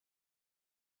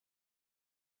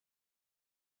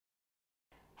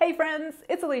Hey friends,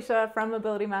 it's Alicia from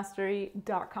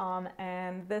mobilitymastery.com,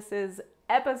 and this is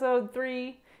episode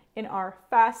 3 in our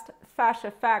Fast Fascia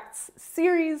Facts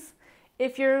series.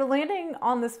 If you're landing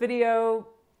on this video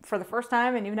for the first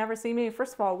time and you've never seen me,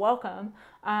 first of all, welcome.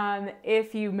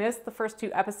 If you missed the first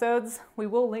 2 episodes, we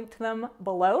will link to them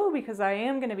below because I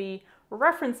am going to be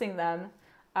referencing them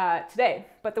today.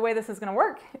 But the way this is going to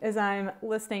work is I'm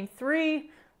listing 3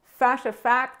 fascia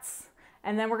facts,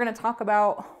 and then we're going to talk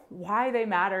about why they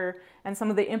matter and some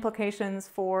of the implications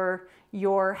for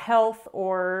your health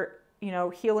or,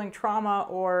 healing trauma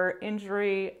or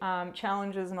injury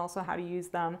challenges, and also how to use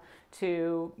them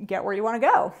to get where you want to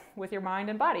go with your mind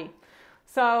and body.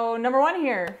 So number 1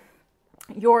 here,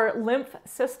 your lymph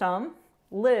system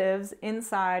lives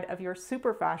inside of your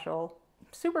superficial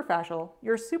fascia.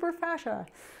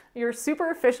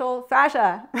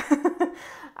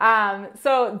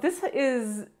 So this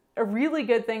is a really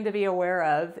good thing to be aware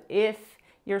of if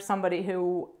you're somebody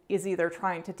who is either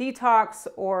trying to detox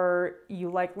or you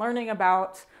like learning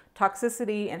about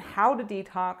toxicity and how to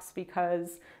detox,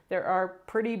 because there are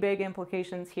pretty big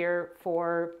implications here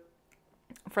for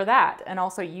that. And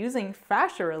also using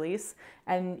fascia release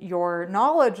and your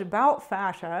knowledge about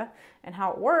fascia and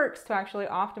how it works to actually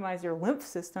optimize your lymph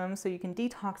system so you can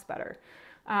detox better.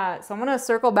 So I'm going to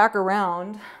circle back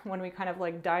around when we kind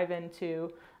of dive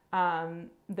into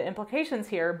the implications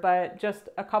here, but just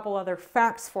a couple other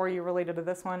facts for you related to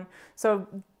this one. So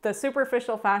the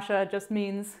superficial fascia just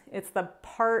means it's the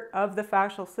part of the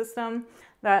fascial system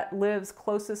that lives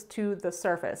closest to the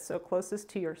surface, so closest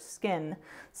to your skin.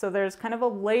 So there's kind of a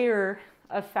layer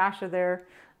of fascia there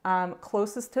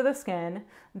closest to the skin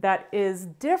that is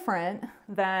different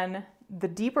than the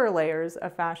deeper layers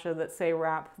of fascia that say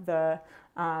wrap the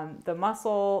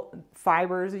muscle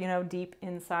fibers, deep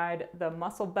inside the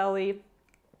muscle belly,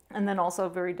 and then also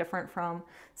very different from,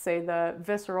 say, the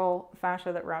visceral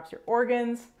fascia that wraps your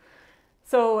organs.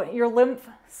 So your lymph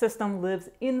system lives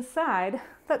inside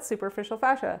that superficial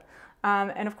fascia.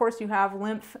 And of course you have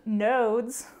lymph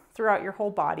nodes throughout your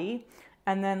whole body,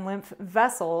 and then lymph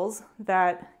vessels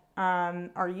that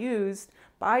are used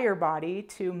by your body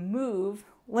to move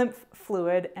lymph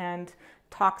fluid and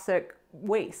toxic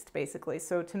waste, basically.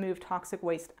 So to move toxic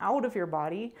waste out of your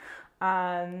body,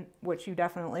 which you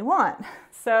definitely want.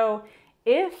 So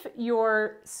if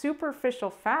your superficial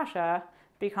fascia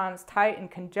becomes tight and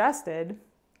congested,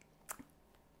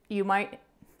 you might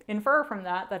infer from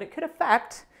that it could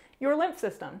affect your lymph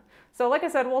system. So like I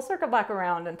said, we'll circle back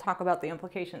around and talk about the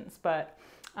implications, but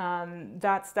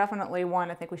that's definitely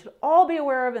one I think we should all be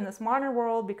aware of in this modern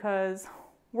world, because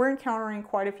we're encountering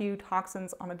quite a few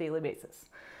toxins on a daily basis.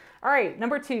 All right,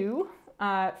 number 2,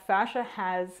 fascia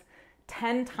has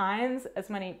 10 times as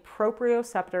many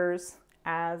proprioceptors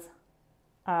as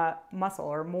muscle,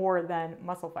 or more than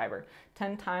muscle fiber,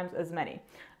 10 times as many.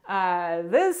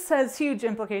 This has huge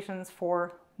implications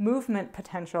for movement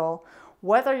potential,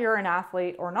 whether you're an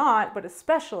athlete or not, but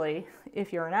especially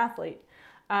if you're an athlete.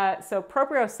 So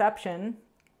proprioception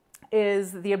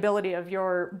is the ability of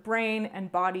your brain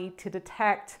and body to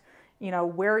detect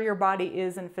where your body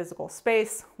is in physical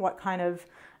space, what kind of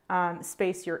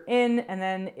space you're in, and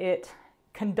then it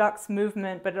conducts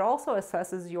movement, but it also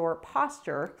assesses your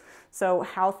posture, so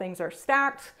how things are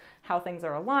stacked, how things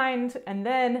are aligned, and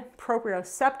then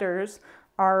proprioceptors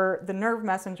are the nerve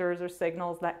messengers or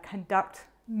signals that conduct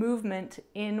movement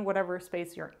in whatever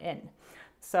space you're in.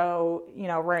 So,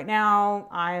 right now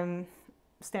I'm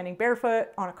standing barefoot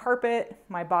on a carpet.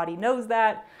 My body knows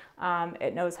that.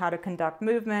 It knows how to conduct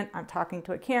movement. I'm talking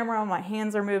to a camera. My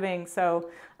hands are moving.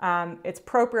 So it's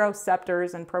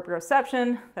proprioceptors and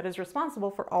proprioception that is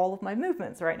responsible for all of my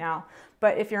movements right now.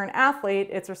 But if you're an athlete,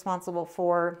 it's responsible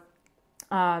for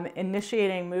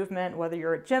initiating movement, whether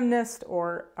you're a gymnast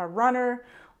or a runner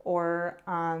or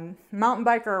mountain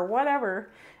biker or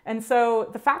whatever. And so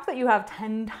the fact that you have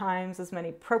 10 times as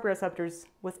many proprioceptors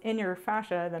within your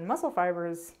fascia than muscle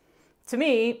fibers, to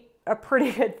me, a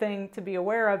pretty good thing to be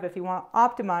aware of if you want to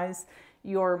optimize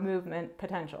your movement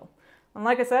potential. And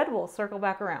like I said, we'll circle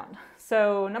back around.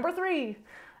 So number 3,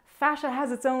 fascia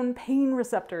has its own pain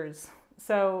receptors.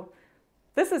 So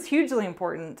this is hugely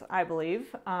important, I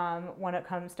believe, when it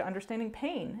comes to understanding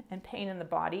pain and pain in the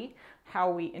body,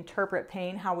 how we interpret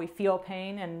pain, how we feel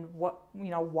pain, and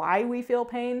why we feel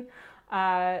pain.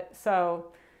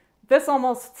 So this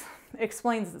almost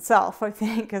explains itself, I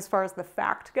think, as far as the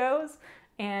fact goes.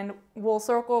 And we'll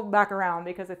circle back around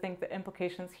because I think the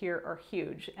implications here are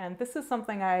huge. And this is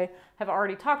something I have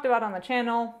already talked about on the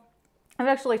channel. I've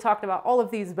actually talked about all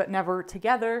of these, but never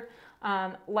together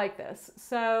like this.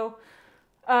 So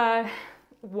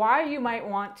why you might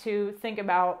want to think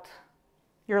about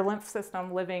your lymph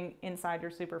system living inside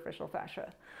your superficial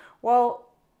fascia? Well,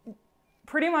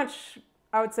 pretty much,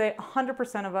 I would say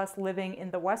 100% of us living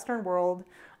in the Western world,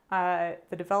 the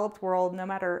developed world, no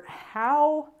matter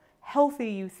how healthy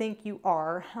you think you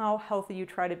are, how healthy you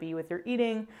try to be with your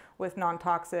eating, with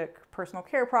non-toxic personal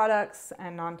care products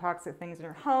and non-toxic things in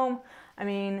your home. I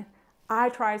mean, I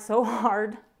try so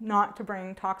hard not to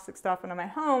bring toxic stuff into my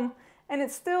home, and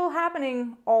it's still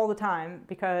happening all the time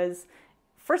because,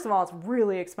 first of all, it's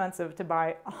really expensive to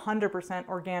buy 100%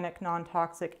 organic,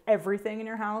 non-toxic everything in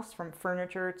your house, from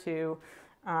furniture to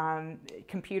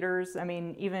computers. I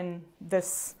mean, even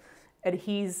this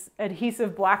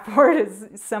adhesive blackboard is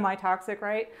semi-toxic,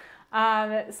 right?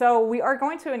 So we are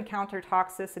going to encounter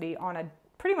toxicity on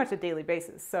pretty much a daily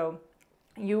basis. So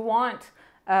you want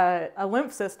a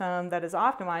lymph system that is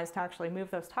optimized to actually move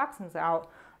those toxins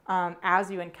out as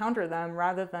you encounter them,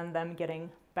 rather than them getting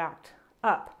backed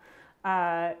up.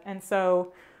 And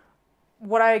so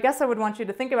what I guess I would want you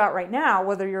to think about right now,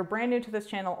 whether you're brand new to this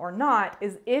channel or not,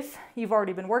 is if you've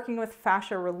already been working with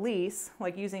fascia release,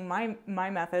 like using my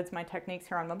methods, my techniques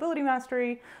here on Mobility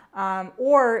Mastery,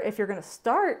 or if you're going to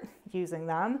start using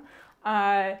them,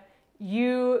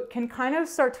 you can kind of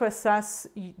start to assess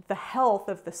the health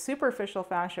of the superficial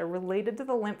fascia related to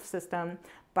the lymph system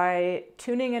by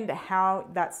tuning into how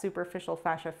that superficial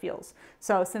fascia feels.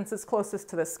 So since it's closest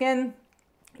to the skin,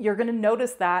 you're going to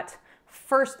notice that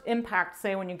first impact,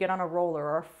 say when you get on a roller,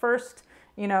 or first,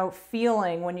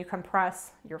 feeling when you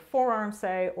compress your forearm,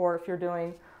 say, or if you're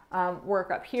doing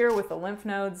work up here with the lymph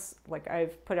nodes, like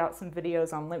I've put out some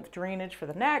videos on lymph drainage for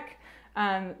the neck.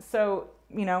 So,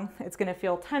 it's going to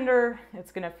feel tender.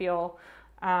 It's going to feel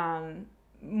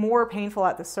more painful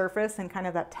at the surface in kind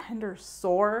of that tender,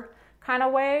 sore kind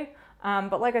of way.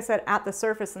 But like I said, at the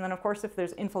surface, and then of course, if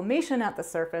there's inflammation at the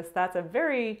surface, that's a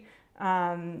very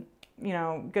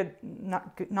good,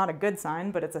 not a good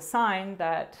sign, but it's a sign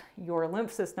that your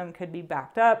lymph system could be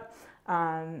backed up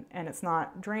and it's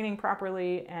not draining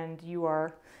properly, and you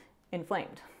are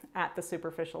inflamed at the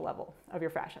superficial level of your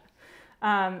fascia.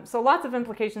 So lots of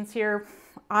implications here.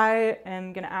 I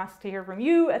am going to ask to hear from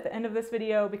you at the end of this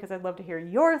video, because I'd love to hear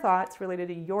your thoughts related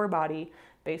to your body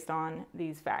based on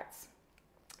these facts.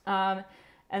 And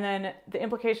then the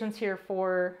implications here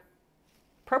for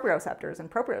proprioceptors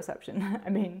and proprioception. I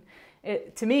mean,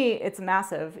 to me, it's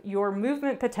massive. Your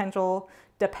movement potential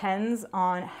depends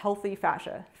on healthy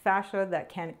fascia. Fascia that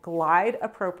can glide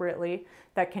appropriately,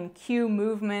 that can cue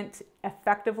movement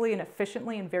effectively and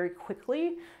efficiently and very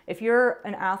quickly. If you're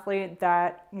an athlete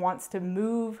that wants to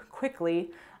move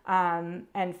quickly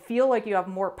and feel like you have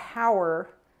more power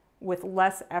with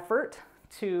less effort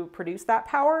to produce that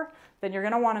power, then you're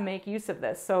going to want to make use of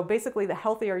this. So basically, the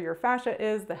healthier your fascia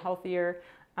is, the healthier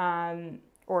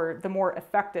or the more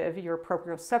effective your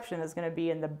proprioception is going to be,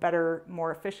 and the better,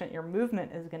 more efficient your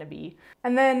movement is going to be.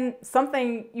 And then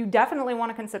something you definitely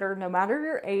want to consider, no matter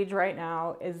your age right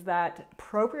now, is that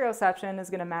proprioception is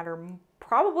going to matter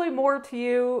probably more to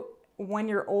you when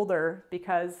you're older,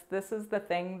 because this is the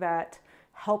thing that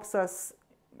helps us,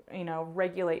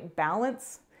 regulate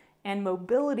balance and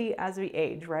mobility as we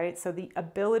age, right? So the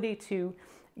ability to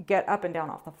get up and down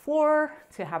off the floor,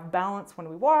 to have balance when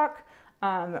we walk.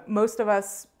 Most of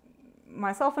us,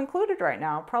 myself included right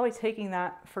now, probably taking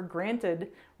that for granted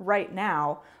right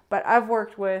now. But I've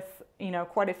worked with,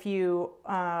 quite a few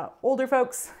older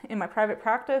folks in my private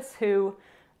practice who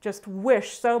just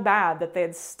wish so bad that they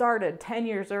had started 10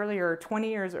 years earlier, or 20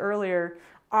 years earlier,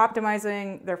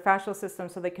 optimizing their fascial system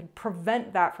so they could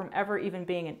prevent that from ever even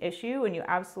being an issue, and you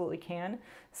absolutely can.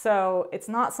 So it's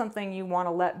not something you want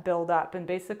to let build up. And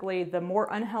basically, the more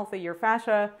unhealthy your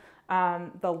fascia,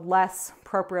 the less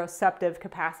proprioceptive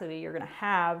capacity you're going to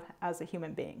have as a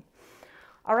human being.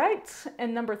 All right,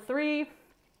 and number 3,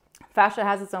 fascia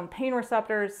has its own pain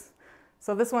receptors.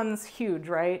 So this one's huge,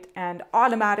 right? And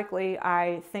automatically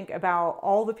I think about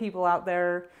all the people out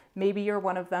there, maybe you're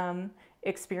one of them,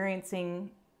 experiencing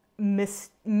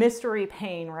mystery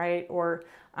pain, right? Or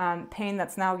pain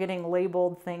that's now getting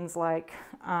labeled things like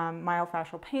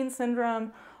myofascial pain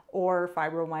syndrome, or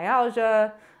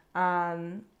fibromyalgia,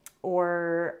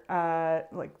 or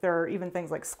like there are even things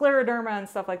like scleroderma and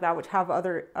stuff like that, which have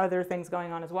other things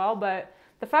going on as well. But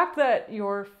the fact that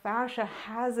your fascia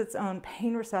has its own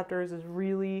pain receptors is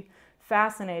really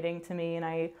fascinating to me, and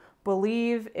I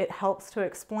believe it helps to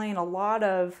explain a lot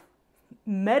of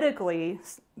medically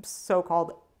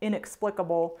so-called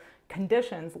inexplicable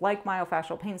conditions like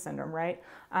myofascial pain syndrome, right?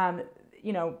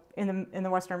 In the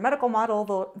Western medical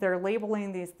model, they're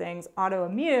labeling these things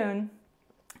autoimmune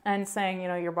and saying,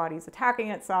 your body's attacking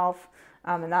itself,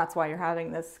 and that's why you're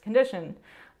having this condition.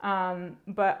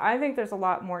 But I think there's a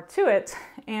lot more to it.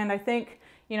 And I think,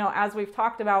 you know, as we've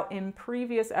talked about in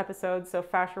previous episodes, so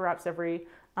fascia wraps every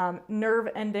nerve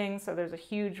ending. So there's a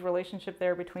huge relationship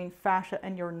there between fascia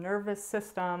and your nervous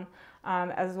system,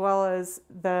 as well as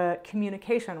the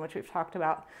communication, which we've talked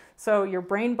about. So your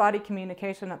brain-body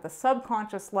communication at the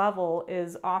subconscious level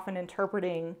is often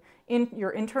interpreting in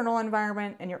your internal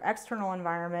environment and your external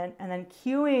environment, and then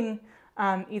cueing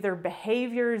either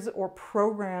behaviors or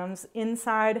programs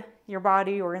inside your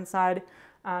body or inside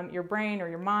your brain or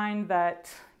your mind that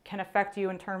can affect you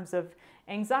in terms of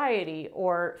anxiety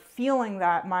or feeling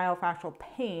that myofascial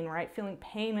pain, right? Feeling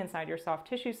pain inside your soft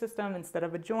tissue system instead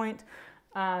of a joint,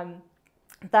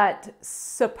 that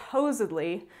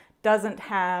supposedly doesn't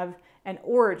have an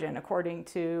origin according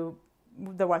to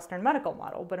the Western medical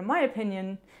model. But in my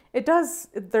opinion, it does.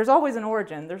 There's always an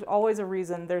origin. There's always a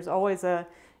reason. There's always a,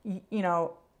 you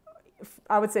know,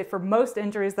 I would say for most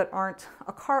injuries that aren't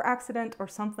a car accident or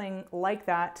something like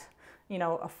that, you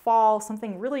know, a fall,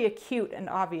 something really acute and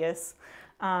obvious,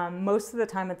 most of the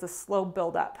time it's a slow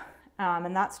buildup.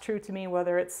 And that's true to me,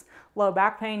 whether it's low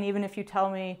back pain, even if you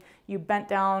tell me you bent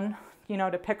down, you know,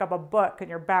 to pick up a book and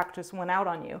your back just went out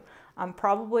on you. I'm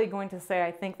probably going to say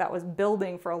I think that was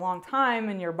building for a long time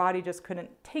and your body just couldn't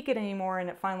take it anymore and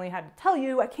it finally had to tell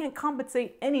you, I can't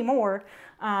compensate anymore.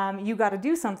 You got to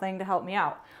do something to help me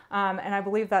out. And I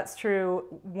believe that's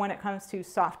true when it comes to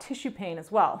soft tissue pain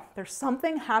as well. There's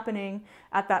something happening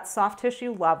at that soft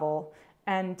tissue level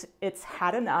and it's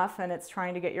had enough and it's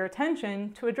trying to get your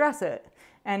attention to address it.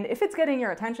 And if it's getting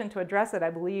your attention to address it,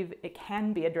 I believe it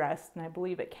can be addressed and I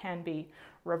believe it can be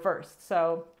reversed.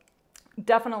 So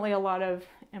definitely a lot of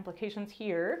implications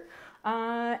here.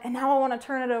 And now I want to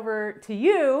turn it over to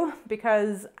you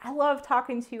because I love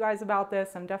talking to you guys about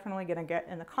this. I'm definitely going to get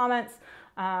in the comments.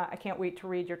 I can't wait to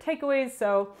read your takeaways.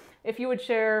 So if you would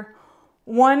share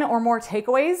one or more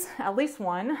takeaways, at least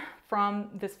one, from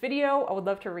this video, I would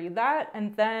love to read that.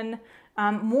 And then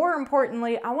more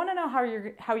importantly, I want to know how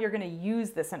you're going to use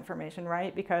this information,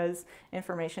 right? Because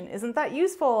information isn't that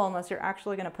useful unless you're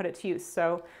actually going to put it to use.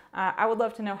 So I would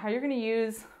love to know how you're going to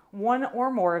use one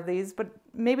or more of these, but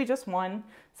maybe just one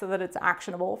so that it's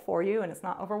actionable for you and it's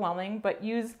not overwhelming. But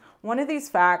use one of these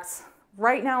facts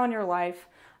right now in your life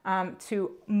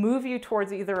to move you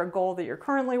towards either a goal that you're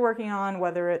currently working on,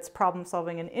 whether it's problem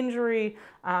solving an injury,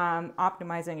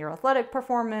 optimizing your athletic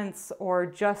performance, or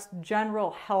just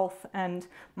general health and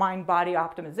mind-body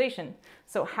optimization.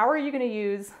 So how are you going to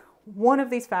use one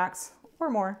of these facts or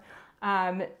more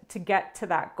to get to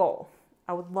that goal?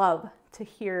 I would love to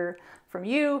hear from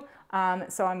you.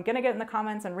 So I'm going to get in the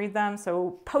comments and read them.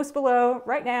 So post below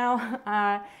right now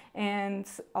and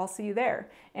I'll see you there.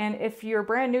 And if you're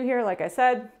brand new here, like I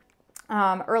said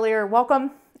earlier,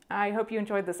 welcome. I hope you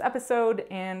enjoyed this episode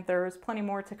and there's plenty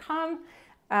more to come.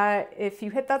 If you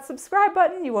hit that subscribe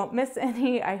button, you won't miss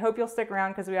any. I hope you'll stick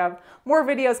around because we have more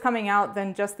videos coming out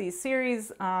than just these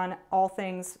series on all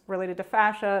things related to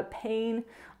fascia, pain,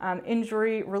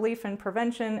 injury, relief and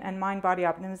prevention, and mind-body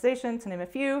optimization, to name a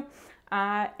few.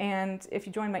 And if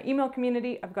you join my email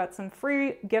community, I've got some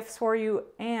free gifts for you,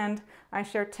 and I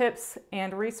share tips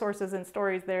and resources and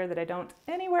stories there that I don't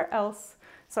anywhere else.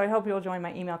 So I hope you'll join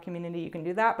my email community. You can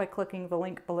do that by clicking the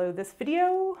link below this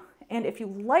video. And if you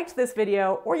liked this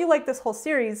video or you like this whole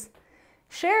series,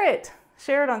 share it.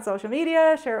 Share it on social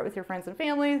media, share it with your friends and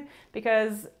family,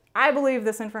 because I believe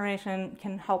this information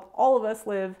can help all of us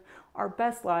live our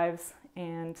best lives,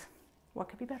 and what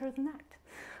could be better than that?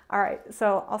 All right,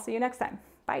 so I'll see you next time.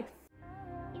 Bye.